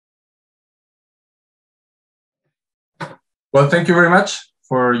Well, thank you very much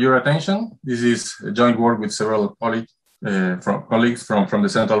for your attention. This is a joint work with several colleagues from the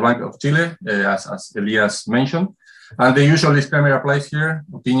Central Bank of Chile, as Elias mentioned. And the usual disclaimer applies here.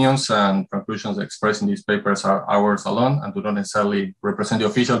 Opinions and conclusions expressed in these papers are ours alone and do not necessarily represent the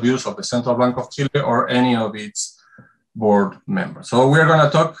official views of the Central Bank of Chile or any of its board members. So we're going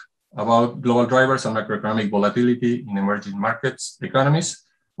to talk about global drivers and macroeconomic volatility in emerging markets economies,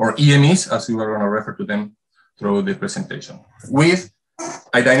 or EMEs, as we are going to refer to them through the presentation, with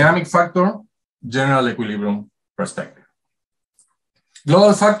a dynamic factor, general equilibrium perspective.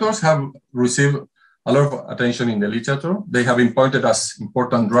 Global factors have received a lot of attention in the literature. They have been pointed as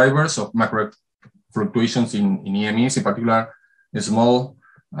important drivers of macro fluctuations in EMEs, in particular in small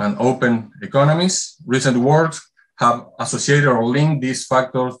and open economies. Recent works have associated or linked these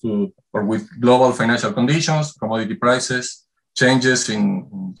factors to or with global financial conditions, commodity prices, changes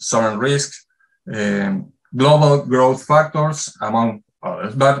in sovereign risks, global growth factors, among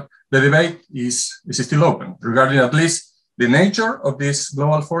others. But the debate is still open regarding at least the nature of these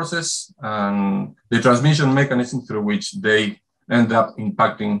global forces and the transmission mechanism through which they end up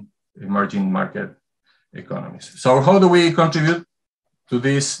impacting emerging market economies. So how do we contribute to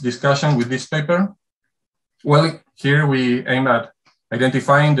this discussion with this paper? Well, here we aim at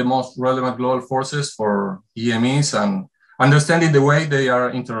identifying the most relevant global forces for EMEs and understanding the way they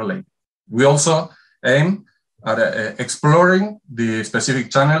are interrelated. We also aim at exploring the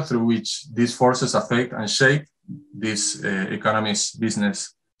specific channel through which these forces affect and shape this economy's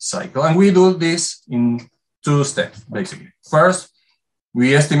business cycle. And we do this in two steps, basically. First,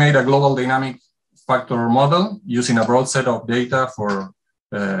 we estimate a global dynamic factor model using a broad set of data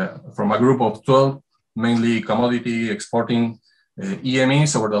from a group of 12, mainly commodity exporting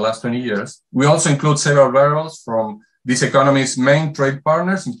EMEs over the last 20 years. We also include several variables from this economy's main trade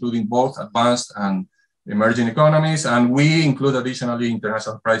partners, including both advanced and emerging economies, and we include additionally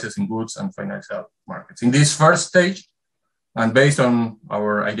international prices in goods and financial markets. In this first stage, and based on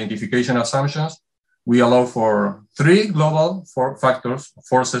our identification assumptions, we allow for three global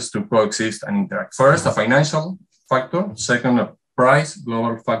forces to coexist and interact. First, a financial factor, second, a price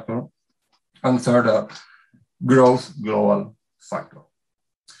global factor, and third, a growth global factor.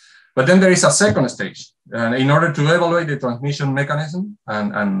 But then there is a second stage. And in order to evaluate the transmission mechanism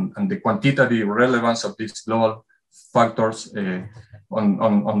and the quantitative relevance of these global factors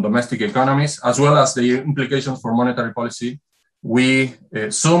on domestic economies, as well as the implications for monetary policy, we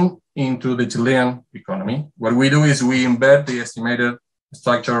zoom into the Chilean economy. What we do is we embed the estimated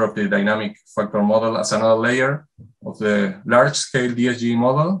structure of the dynamic factor model as another layer of the large-scale DSG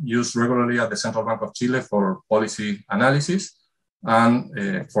model used regularly at the Central Bank of Chile for policy analysis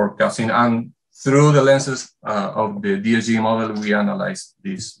and forecasting. And through the lenses of the DSG model, we analyze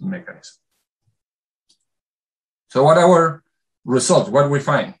this mechanism. So what are our results? What do we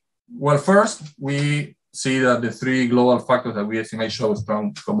find? Well, first, we see that the three global factors that we estimate show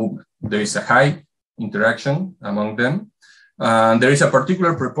strong co-movement. There is a high interaction among them. And there is a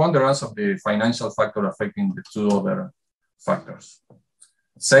particular preponderance of the financial factor affecting the two other factors.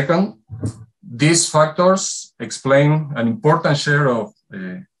 Second, these factors explain an important share of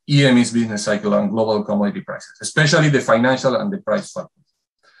EME's business cycle and global commodity prices, especially the financial and the price factors.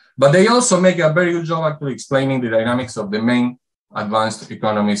 But they also make a very good job actually explaining the dynamics of the main advanced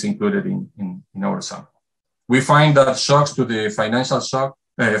economies included in our sample. We find that shocks to the financial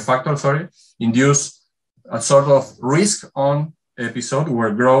factor induce a sort of risk-on episode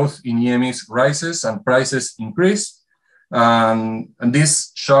where growth in EMEs rises and prices increase. And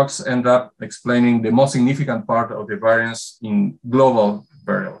these shocks end up explaining the most significant part of the variance in global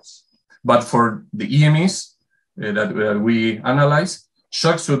variables. But for the EMEs that we analyze,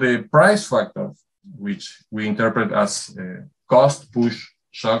 shocks to the price factor, which we interpret as cost push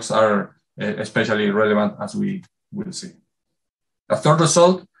shocks, are especially relevant, as we will see. A third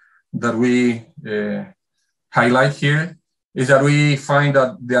result that we highlight here is that we find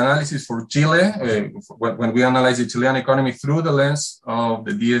that the analysis for Chile, when we analyze the Chilean economy through the lens of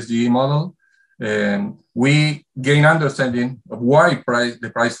the DSG model, we gain understanding of why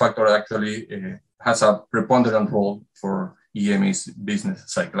the price factor actually has a preponderant role for EME's business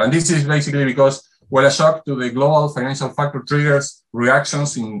cycle. And this is basically because while a shock to the global financial factor triggers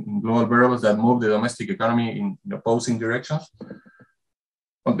reactions in global variables that move the domestic economy in opposing directions,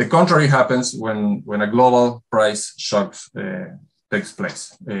 the contrary happens when a global price shock takes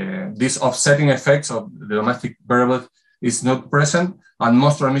place. These offsetting effects of the domestic variable is not present, and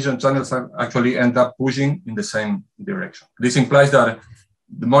most transmission channels actually end up pushing in the same direction. This implies that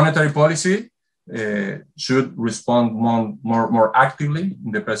the monetary policy should respond more actively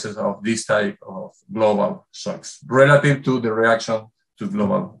in the presence of this type of global shocks relative to the reaction to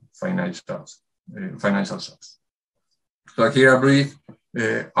global financial shocks. So here a brief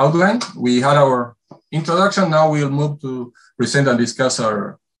outline. We had our introduction. Now we'll move to present and discuss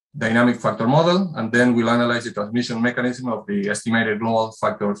our dynamic factor model, and then we'll analyze the transmission mechanism of the estimated global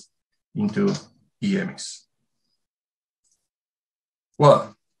factors into EMEs.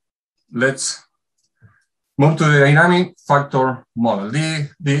 Well, let's move to the dynamic factor model.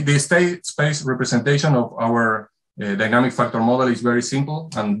 The state space representation of our dynamic factor model is very simple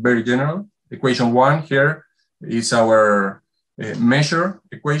and very general. Equation 1 here is our measure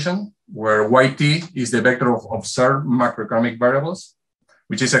equation, where YT is the vector of observed macroeconomic variables,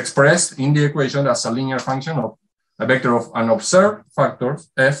 which is expressed in the equation as a linear function of a vector of an observed factor,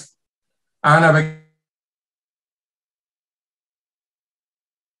 F, and a vector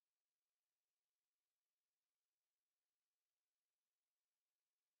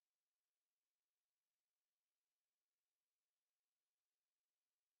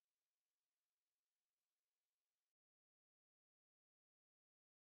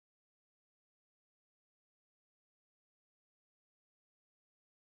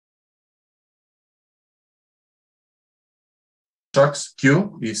shocks,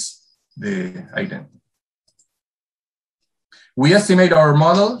 Q is the identity. We estimate our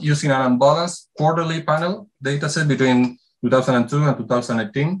model using an unbalanced quarterly panel dataset between 2002 and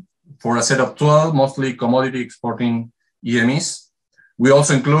 2018 for a set of 12 mostly commodity exporting EMEs. We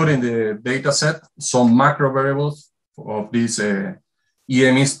also include in the dataset some macro variables of these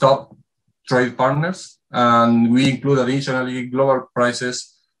EMEs top trade partners, and we include additionally global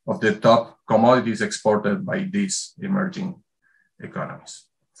prices of the top commodities exported by these emerging economies.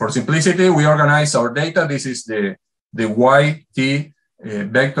 For simplicity, we organize our data. This is the YT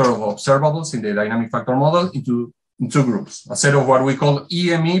vector of observables in the dynamic factor model into two groups. A set of what we call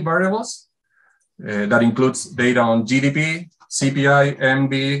EME variables that includes data on GDP, CPI,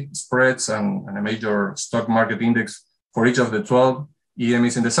 MB, spreads, and a major stock market index for each of the 12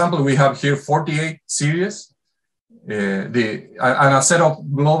 EMEs in the sample. We have here 48 series and a set of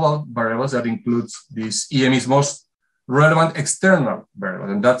global variables that includes these EMEs most relevant external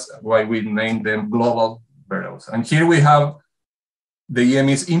variables, and that's why we named them global variables. And here we have the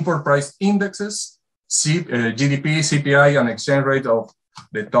EMEs import price indexes, GDP, CPI, and exchange rate of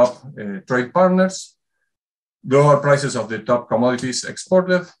the top trade partners, global prices of the top commodities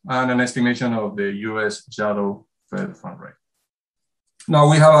exported, and an estimation of the US shadow Fed fund rate. Now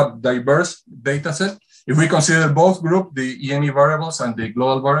we have a diverse data set. If we consider both groups, the EME variables and the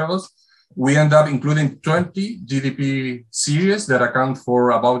global variables, we end up including 20 GDP series that account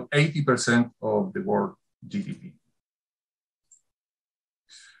for about 80% of the world GDP.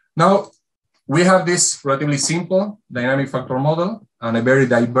 Now, we have this relatively simple dynamic factor model and a very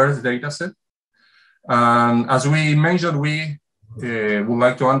diverse data set. And as we mentioned, we would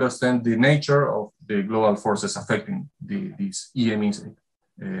like to understand the nature of the global forces affecting these EMEs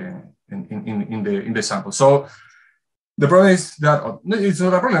in the sample. So the problem is that, it's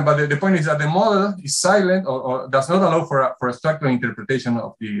not a problem, but the point is that the model is silent or does not allow for a structural interpretation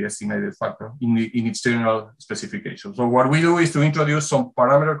of the estimated factor in its general specification. So what we do is to introduce some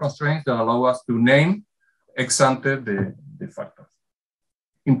parameter constraints that allow us to name ex ante the factor.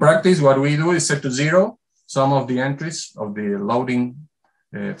 In practice, what we do is set to 0 some of the entries of the loading,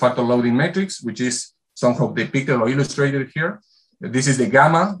 factor loading matrix, which is somehow depicted or illustrated here. This is the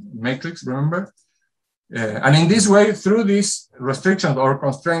gamma matrix, remember? And in this way, through these restrictions or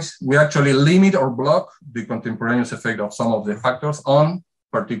constraints, we actually limit or block the contemporaneous effect of some of the factors on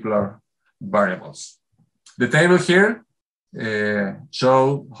particular variables. The table here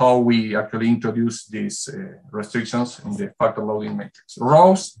show how we actually introduce these restrictions in the factor loading matrix.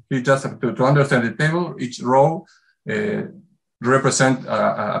 Rows, just to understand the table, each row represent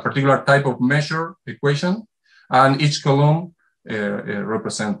a particular type of measure equation, and each column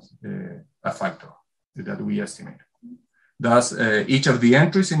represent a factor that we estimate. Thus, each of the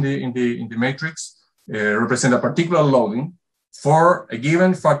entries in the matrix represent a particular loading for a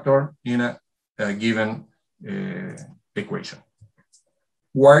given factor in a given equation.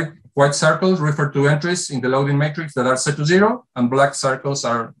 White circles refer to entries in the loading matrix that are set to 0, and black circles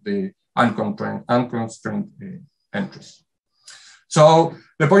are the unconstrained entries. So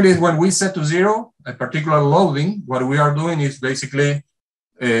the point is, when we set to 0 a particular loading, what we are doing is basically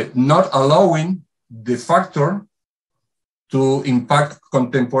not allowing the factor to impact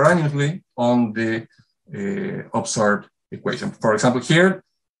contemporaneously on the observed equation. For example, here,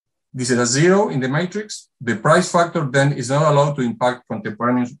 this is a 0 in the matrix. The price factor then is not allowed to impact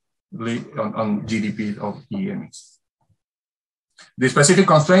on GDP of EMEs. The specific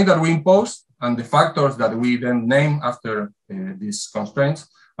constraint that we impose and the factors that we then name after these constraints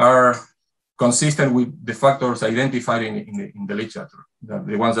are consistent with the factors identified in the literature,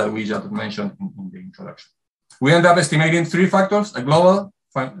 the ones that we just mentioned in the introduction. We end up estimating 3 factors: a global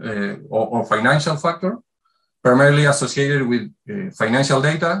or financial factor, primarily associated with financial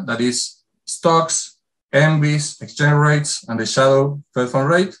data, that is stocks, EMEs, exchange rates, and the shadow Fed fund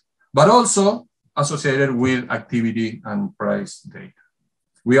rate, but also associated with activity and price data.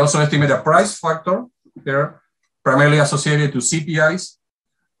 We also estimate a price factor here, primarily associated to CPIs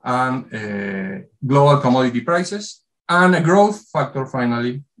and global commodity prices, and a growth factor,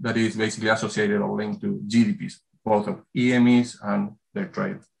 finally, that is basically associated or linked to GDPs, both of EMEs and their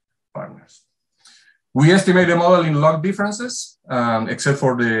trade partners. We estimate the model in log differences, except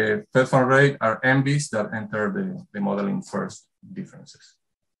for the Fed fund rate are EMEs that enter the model in first differences.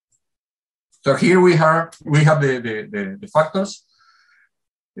 So here we have the factors.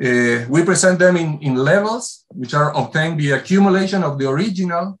 We present them in levels, which are obtained via accumulation of the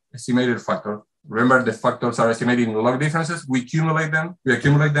original estimated factor. Remember, the factors are estimated in log differences. We accumulate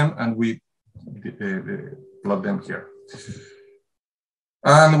them, and we plot them here.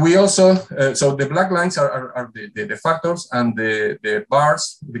 And we also, so the black lines are the factors, and the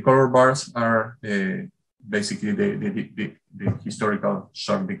bars, the color bars, are basically the historical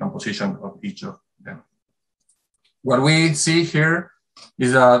shock decomposition of each of them. What we see here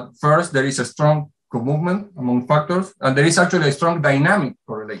is that first, there is a strong co-movement among factors, and there is actually a strong dynamic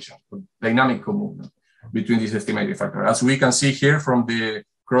correlation, dynamic co-movement between these estimated factors, as we can see here from the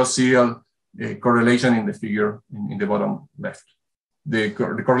cross-serial correlation in the figure in the bottom left. The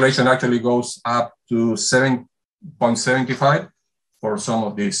correlation actually goes up to 7.75 for some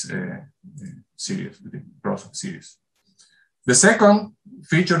of these series, the cross series. The second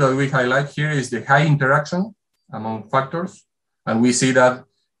feature that we highlight here is the high interaction among factors. And we see that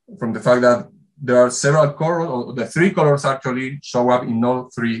from the fact that there are several colors, or the 3 colors actually show up in all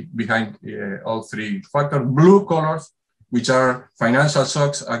 3, behind all 3 factors. Blue colors, which are financial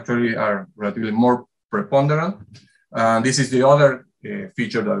shocks, actually are relatively more preponderant. This is the other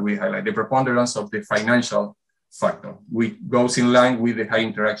feature that we highlight, the preponderance of the financial factor, which goes in line with the high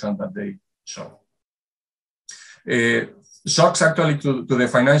interaction that they show. Shocks actually to the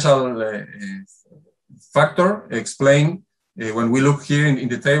financial factor explain, when we look here in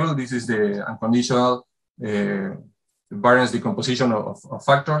the table, this is the unconditional variance decomposition of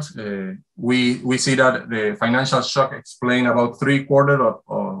factors. We see that the financial shock explain about 3/4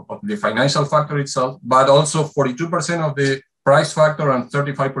 of the financial factor itself, but also 42% of the price factor and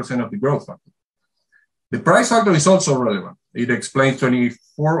 35% of the growth factor. The price factor is also relevant. It explains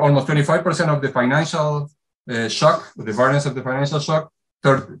almost 25% of the financial shock, the variance of the financial shock,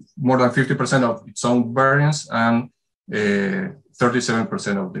 more than 50% of its own variance, and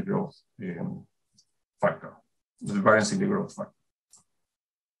 37% of the growth factor, the variance in the growth factor.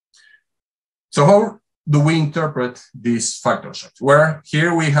 So how do we interpret these factor shocks? Where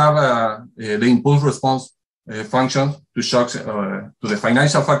here we have the impulse response function to shocks to the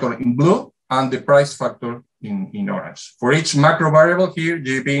financial factor in blue and the price factor in orange. For each macro variable here,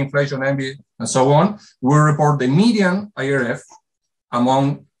 GDP, inflation, EME, and so on, we report the median IRF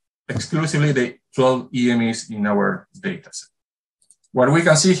among exclusively the 12 EMEs in our dataset. What we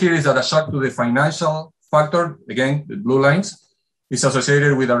can see here is that a shock to the financial factor, again, the blue lines, is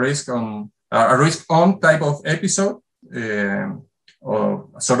associated with a risk-on type of episode, or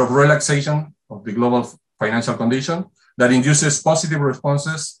a sort of relaxation of the global financial condition that induces positive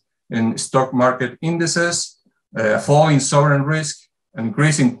responses in stock market indices, a fall in sovereign risk, an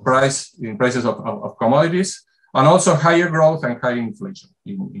increase in prices of commodities, and also higher growth and higher inflation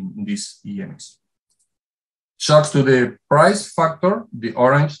in these EMEs. Shocks to the price factor, the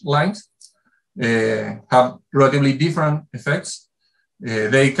orange lines, have relatively different effects.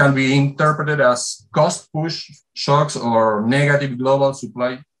 They can be interpreted as cost push shocks or negative global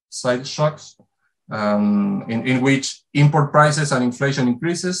supply side shocks, in which import prices and inflation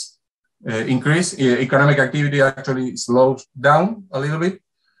increase, economic activity actually slows down a little bit,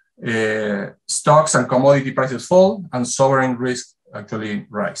 stocks and commodity prices fall, and sovereign risk actually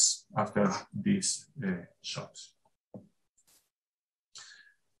rise after these shocks.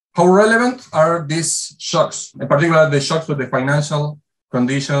 How relevant are these shocks, in particular the shocks to the financial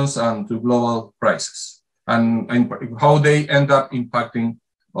conditions and to global prices, and how they end up impacting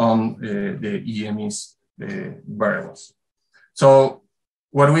on the EMEs variables? So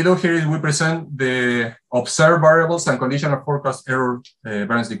what we do here is we present the observed variables and conditional forecast error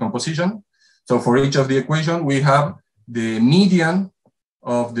variance decomposition. So for each of the equation, we have the median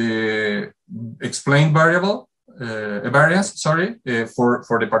of the explained variable variance,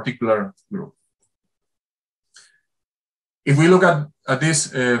 for the particular group. If we look at this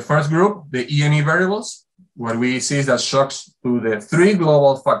first group, the EME variables, what we see is that shocks to the 3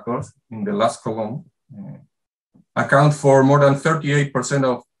 global factors in the last column account for more than 38%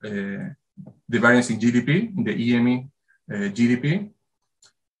 of the variance in GDP, in the EME GDP,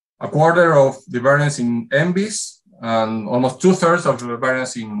 a quarter of the variance in EMEs, and almost 2/3 of the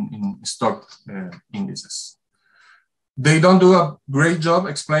variance in stock indices. They don't do a great job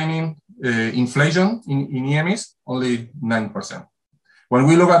explaining inflation in EMEs, only 9%. When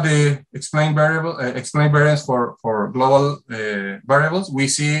we look at the explained variance for global variables, we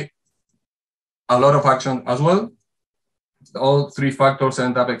see a lot of action as well. All 3 factors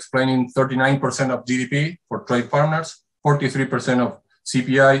end up explaining 39% of GDP for trade partners, 43% of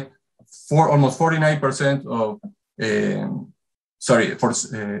CPI, almost 49% of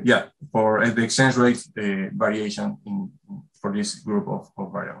for the exchange rate variation for this group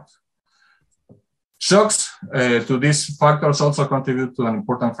of variables. Shocks to these factors also contribute to an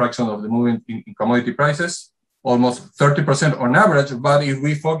important fraction of the movement in commodity prices, almost 30% on average. But if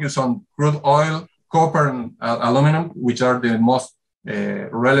we focus on crude oil, copper, and aluminum, which are the most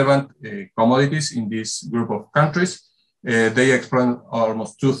relevant commodities in this group of countries, they explain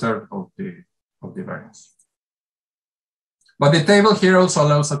almost 2/3 of the variance. But the table here also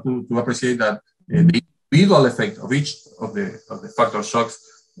allows us to appreciate that the individual effect of each of the factor shocks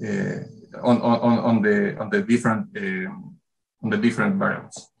on the different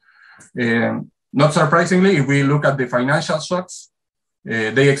variables. Not surprisingly, if we look at the financial shocks,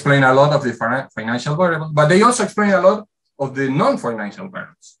 they explain a lot of the financial variables, but they also explain a lot of the non-financial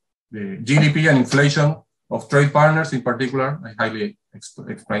variables. The GDP and inflation of trade partners in particular are highly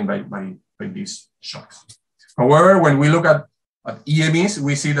explained by these shocks. However, when we look at EMEs,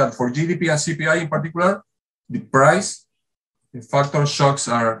 we see that for GDP and CPI in particular, the factor shocks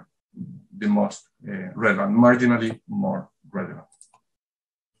are the most relevant, marginally more relevant.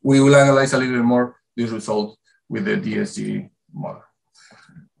 We will analyze a little bit more this result with the DSG model.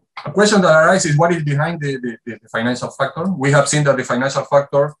 A question that arises is what is behind the financial factor? We have seen that the financial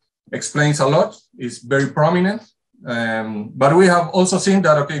factor explains a lot, is very prominent, but we have also seen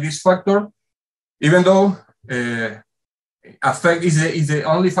that, okay, this factor, even though is the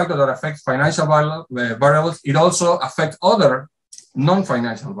only factor that affects financial variables, it also affects other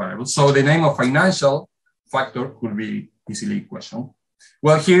non-financial variables. So the name of financial factor could be easily questioned.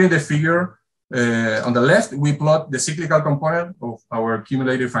 Well, here in the figure on the left, we plot the cyclical component of our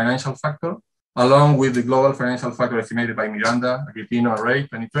cumulative financial factor, along with the global financial factor estimated by Miranda, Agripino, and Ray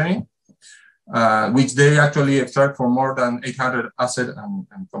 2020, which they actually extract for more than 800 asset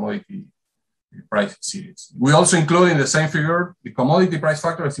and commodity price series. We also include in the same figure the commodity price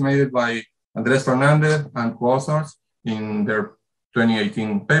factor estimated by Andrés, Fernández, and co-authors in their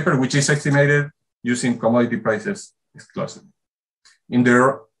 2018 paper, which is estimated using commodity prices exclusively. In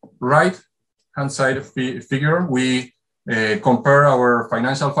the right-hand side figure, we compare our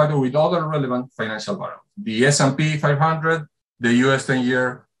financial factor with other relevant financial variables. The S&P 500, the US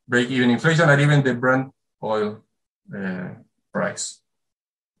 10-year break-even inflation, and even the Brent oil price.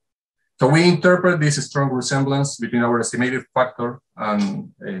 So we interpret this strong resemblance between our estimated factor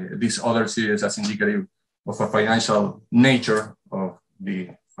and this other series as indicative of a financial nature of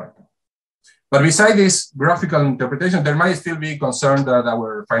the factor. But beside this graphical interpretation, there might still be concern that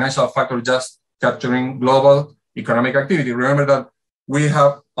our financial factor is just capturing global economic activity. Remember that we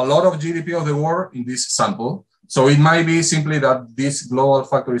have a lot of GDP of the world in this sample. So it might be simply that this global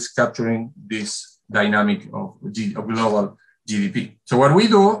factor is capturing this dynamic of global GDP. So what we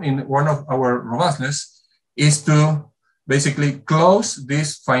do in one of our robustness is to basically close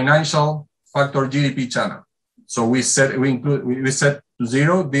this financial factor GDP channel. So we set to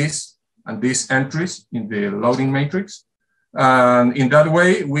 0 this and these entries in the loading matrix. And in that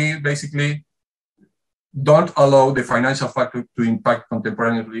way, we basically don't allow the financial factor to impact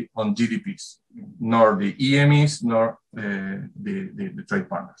contemporaneously on GDPs, nor the EMEs, nor the trade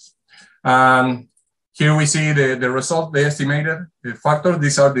partners. And here we see the result, the estimated factors.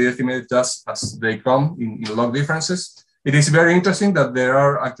 These are the estimated just as they come in log differences. It is very interesting that there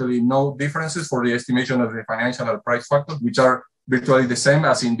are actually no differences for the estimation of the financial and price factors, which are virtually the same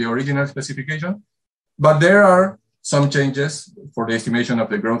as in the original specification. But there are some changes for the estimation of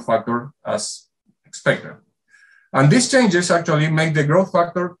the growth factor as expected. And these changes actually make the growth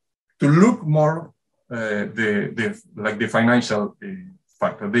factor to look more like the financial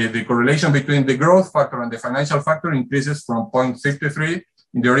factor. The correlation between the growth factor and the financial factor increases from 0.53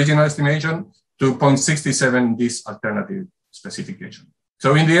 in the original estimation to 0.67 in this alternative specification.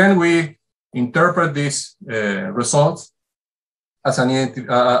 So in the end, we interpret these results as,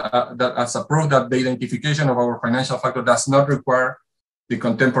 as a proof that the identification of our financial factor does not require the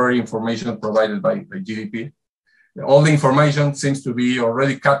contemporary information provided by GDP. All the information seems to be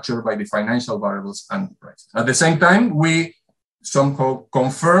already captured by the financial variables and prices. At the same time, we somehow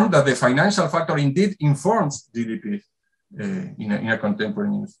confirm that the financial factor indeed informs GDP in a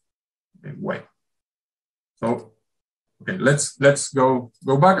contemporaneous way. So, okay, let's go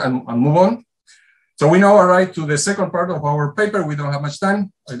back and move on. So we now arrive to the second part of our paper. We don't have much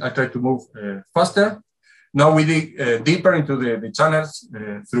time. I try to move faster. Now we dig deeper into the channels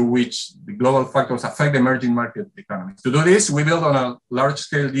through which the global factors affect the emerging market economies. To do this, we build on a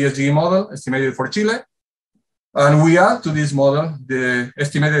large-scale DSG model estimated for Chile, and we add to this model the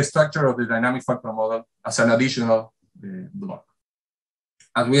estimated structure of the dynamic factor model as an additional block.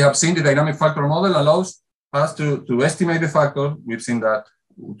 As we have seen, the dynamic factor model allows us to estimate the factor. We've seen that,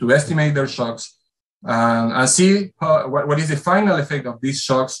 to estimate their shocks, and see what is the final effect of these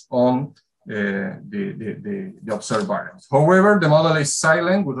shocks on the observed variables. However, the model is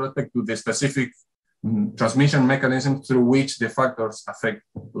silent with respect to the specific transmission mechanism through which the factors affect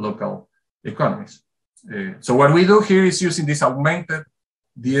local economies. So what we do here is using this augmented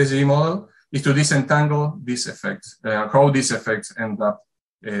DSG model is to disentangle these effects, how these effects end up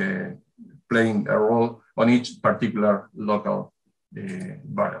playing a role on each particular local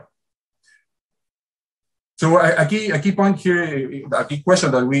variable. So a key point here, a key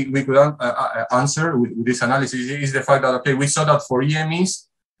question that we could answer with this analysis is the fact that, okay, we saw that for EMEs,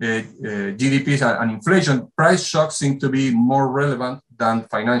 GDPs and inflation, price shocks seem to be more relevant than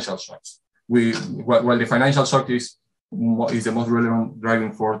financial shocks. While the financial shock is the most relevant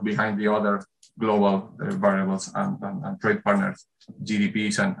driving force behind the other global variables and trade partners,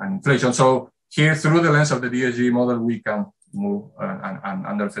 GDPs and inflation. So here, through the lens of the DSG model, we can move and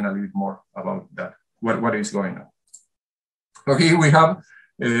understand a little bit more about that. What is going on. So here we have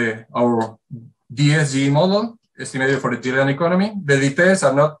our DSG model estimated for the Chilean economy. The details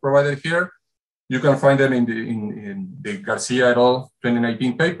are not provided here. You can find them in the García et al.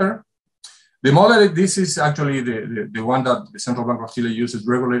 2019 paper. The model, this is actually the one that the Central Bank of Chile uses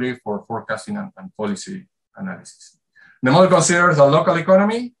regularly for forecasting and policy analysis. The model considers a local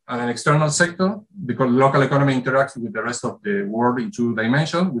economy and an external sector, because the local economy interacts with the rest of the world in two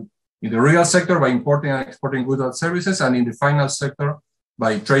dimensions, in the real sector by importing and exporting goods and services, and in the final sector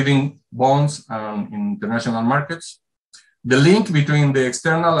by trading bonds in international markets. The link between the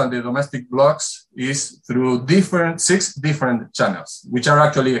external and the domestic blocks is through 6 different channels, which are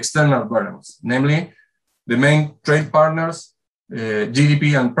actually external variables, namely the main trade partners,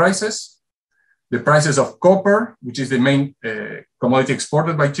 GDP and prices, the prices of copper, which is the main commodity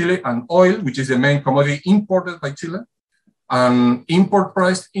exported by Chile, and oil, which is the main commodity imported by Chile, an import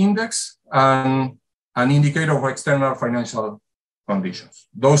price index, and an indicator of external financial conditions.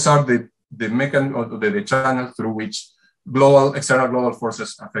 Those are the channels through which external global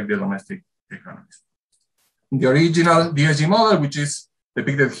forces affect the domestic economies. In the original DSG model, which is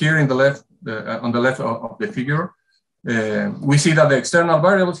depicted here in the left, on the left of the figure, we see that the external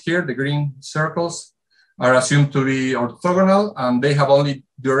variables here, the green circles, are assumed to be orthogonal, and they have only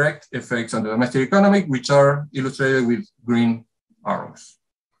direct effects on the domestic economy, which are illustrated with green arrows.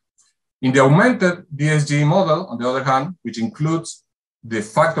 In the augmented DSG model, on the other hand, which includes the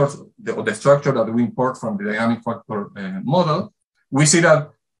factors or the structure that we import from the dynamic factor model, we see that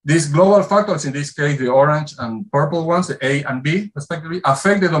these global factors, in this case, the orange and purple ones, the A and B, respectively,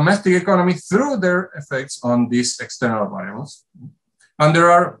 affect the domestic economy through their effects on these external variables. And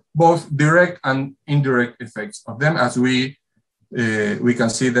there are both direct and indirect effects of them, as we can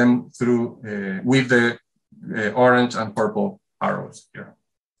see them through with the orange and purple arrows here.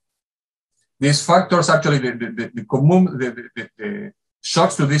 These factors, actually, the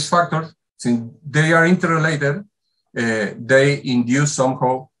shocks to these factors, since they are interrelated, they induce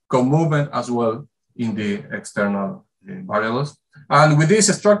somehow co-movement as well in the external variables. And with this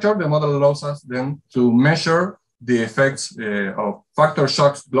structure, the model allows us then to measure the effects of factor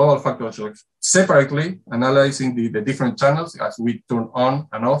shocks, global factor shocks, separately, analyzing the different channels as we turn on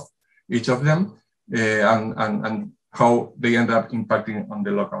and off each of them, and how they end up impacting on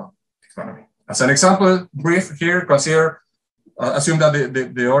the local economy. As an example, brief here, assume that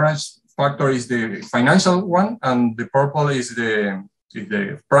the orange factor is the financial one, and the purple is the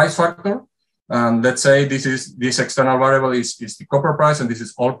price factor. And let's say this external variable is the copper price, and this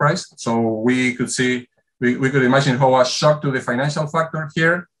is oil price. So we could see, we could imagine how a shock to the financial factor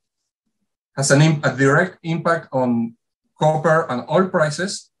here has a direct impact on copper and oil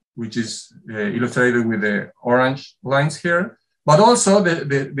prices, which is illustrated with the orange lines here. but also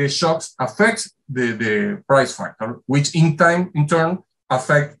the shocks affect the price factor, which in turn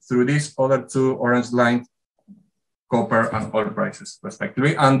affect through these other two orange lines, copper and oil prices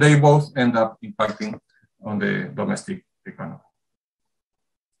respectively, and they both end up impacting on the domestic economy.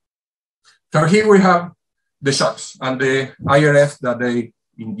 So here we have the shocks and the IRF that they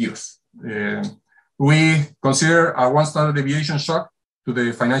induce. We consider a one standard deviation shock to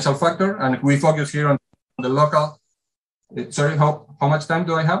the financial factor, and we focus here on the local. Sorry, how much time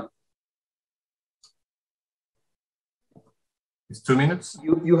do I have? It's 2 minutes.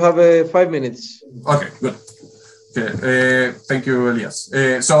 You have 5 minutes. Okay, good. Okay, thank you, Elias.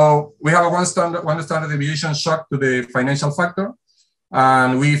 So we have a one standard deviation shock to the financial factor,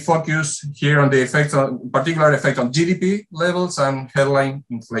 and we focus here on the effects, on particular effect on GDP levels and headline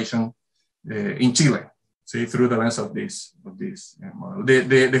inflation in Chile. See, through the lens of this model.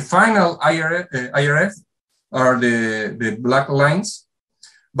 The final IRF are the black lines,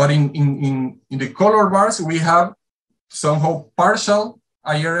 but in the color bars we have somehow partial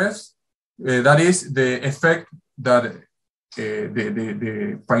IRFs. That is the effect that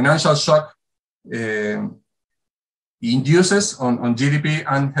the financial shock induces on GDP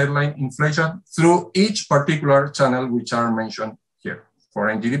and headline inflation through each particular channel which are mentioned here: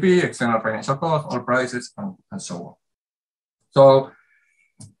 foreign GDP, external financial costs, oil prices, and so on. So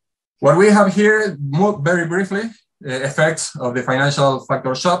what we have here, very briefly, effects of the financial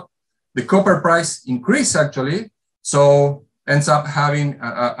factor shock. The copper price increase actually, so ends up having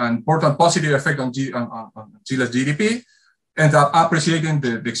an important positive effect on Chile's GDP, ends up appreciating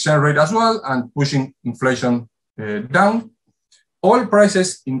the exchange rate as well and pushing inflation down. Oil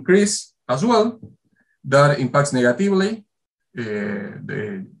prices increase as well. That impacts negatively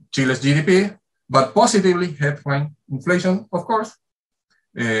the Chile's GDP, but positively headline inflation, of course.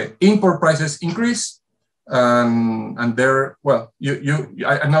 Import prices increase, and there, well,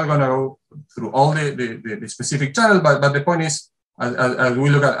 I'm not going to go through all the specific channels, but the point is, as we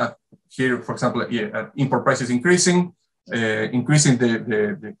look at here, for example, import prices increasing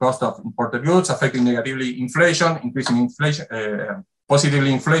the cost of imported goods, affecting negatively inflation, increasing inflation,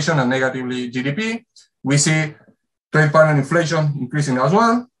 positively inflation and negatively GDP. We see trade partner inflation increasing as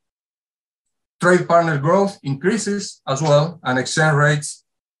well. Trade partner growth increases as well, and exchange rates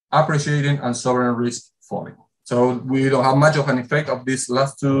appreciating and sovereign risk falling. So we don't have much of an effect of these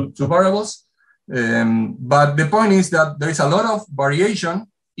last two variables. But the point is that there is a lot of variation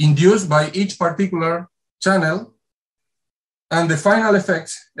induced by each particular channel, and the final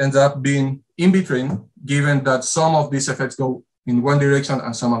effect ends up being in between, given that some of these effects go in one direction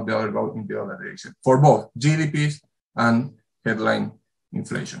and some of the other go in the other direction for both GDPs and headline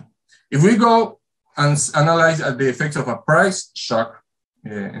inflation. If we go and analyze the effects of a price shock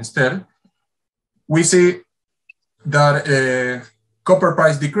instead, we see that copper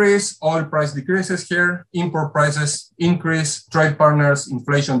price decrease, oil price decreases here, import prices increase, trade partners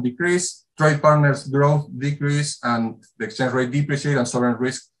inflation decrease, trade partners growth decrease, and the exchange rate depreciate and sovereign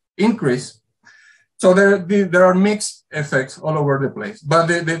risk increase. So there are mixed effects all over the place. But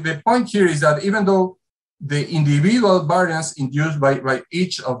the point here is that even though the individual variance induced by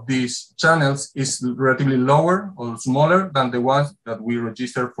each of these channels is relatively lower or smaller than the ones that we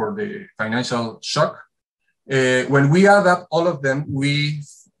register for the financial shock, when we add up all of them, we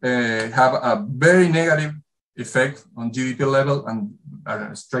have a very negative effect on GDP level and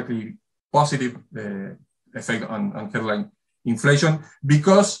a strictly positive effect on headline inflation,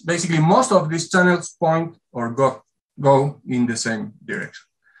 because basically most of these channels point or go in the same direction.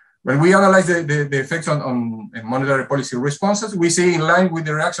 When we analyze the effects on monetary policy responses, we see in line with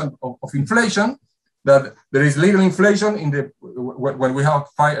the reaction of inflation that there is little inflation in when we have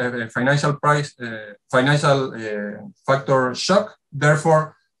financial factor shock.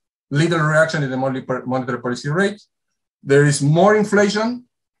 Therefore, little reaction in the monetary policy rate. There is more inflation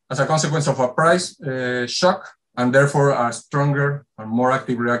as a consequence of a price shock, and therefore a stronger and more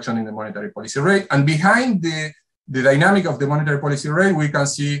active reaction in the monetary policy rate. And behind the dynamic of the monetary policy rate, we can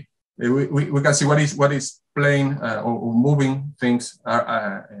see what is playing or moving things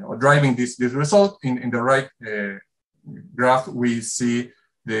or driving this result. In the right graph, we see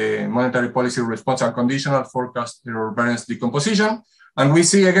the monetary policy response and conditional forecast error variance decomposition. And we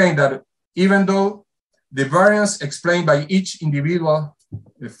see again that even though the variance explained by each individual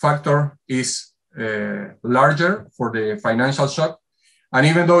factor is larger for the financial shock, and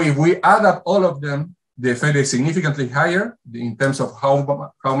even though if we add up all of them, the effect is significantly higher in terms of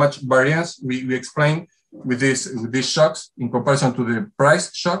how much variance we explain with these shocks in comparison to the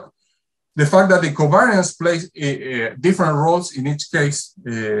price shock. The fact that the covariance plays different roles in each case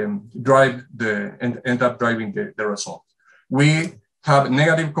end up driving the result. We have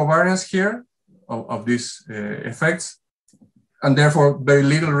negative covariance here of these effects, and therefore very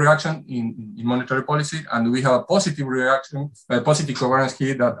little reaction in monetary policy. And we have a positive reaction, a positive covariance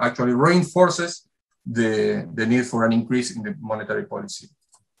here that actually reinforces the need for an increase in the monetary policy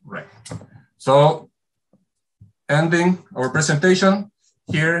rate. So ending our presentation,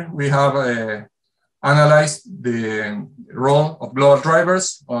 here we have analyzed the role of global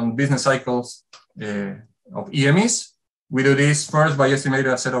drivers on business cycles of EMEs. We do this first by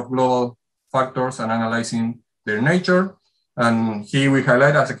estimating a set of global factors and analyzing their nature. And here we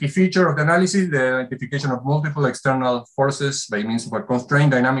highlight as a key feature of the analysis the identification of multiple external forces by means of a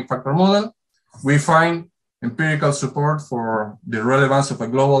constrained dynamic factor model. We find empirical support for the relevance of a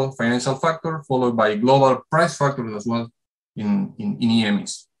global financial factor, followed by global price factors as well in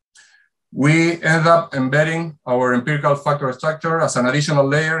EMEs. We end up embedding our empirical factor structure as an additional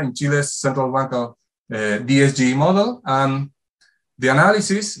layer in Chile's central bank DSG model, and the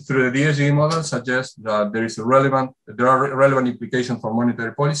analysis through the DSG model suggests that there are relevant implications for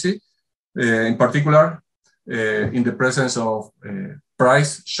monetary policy, in particular in the presence of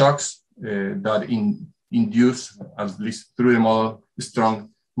price shocks that induce, at least through the model, strong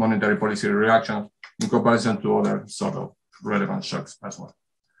monetary policy reactions in comparison to other sort of relevant shocks as well.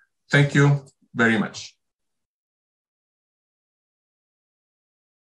 Thank you very much.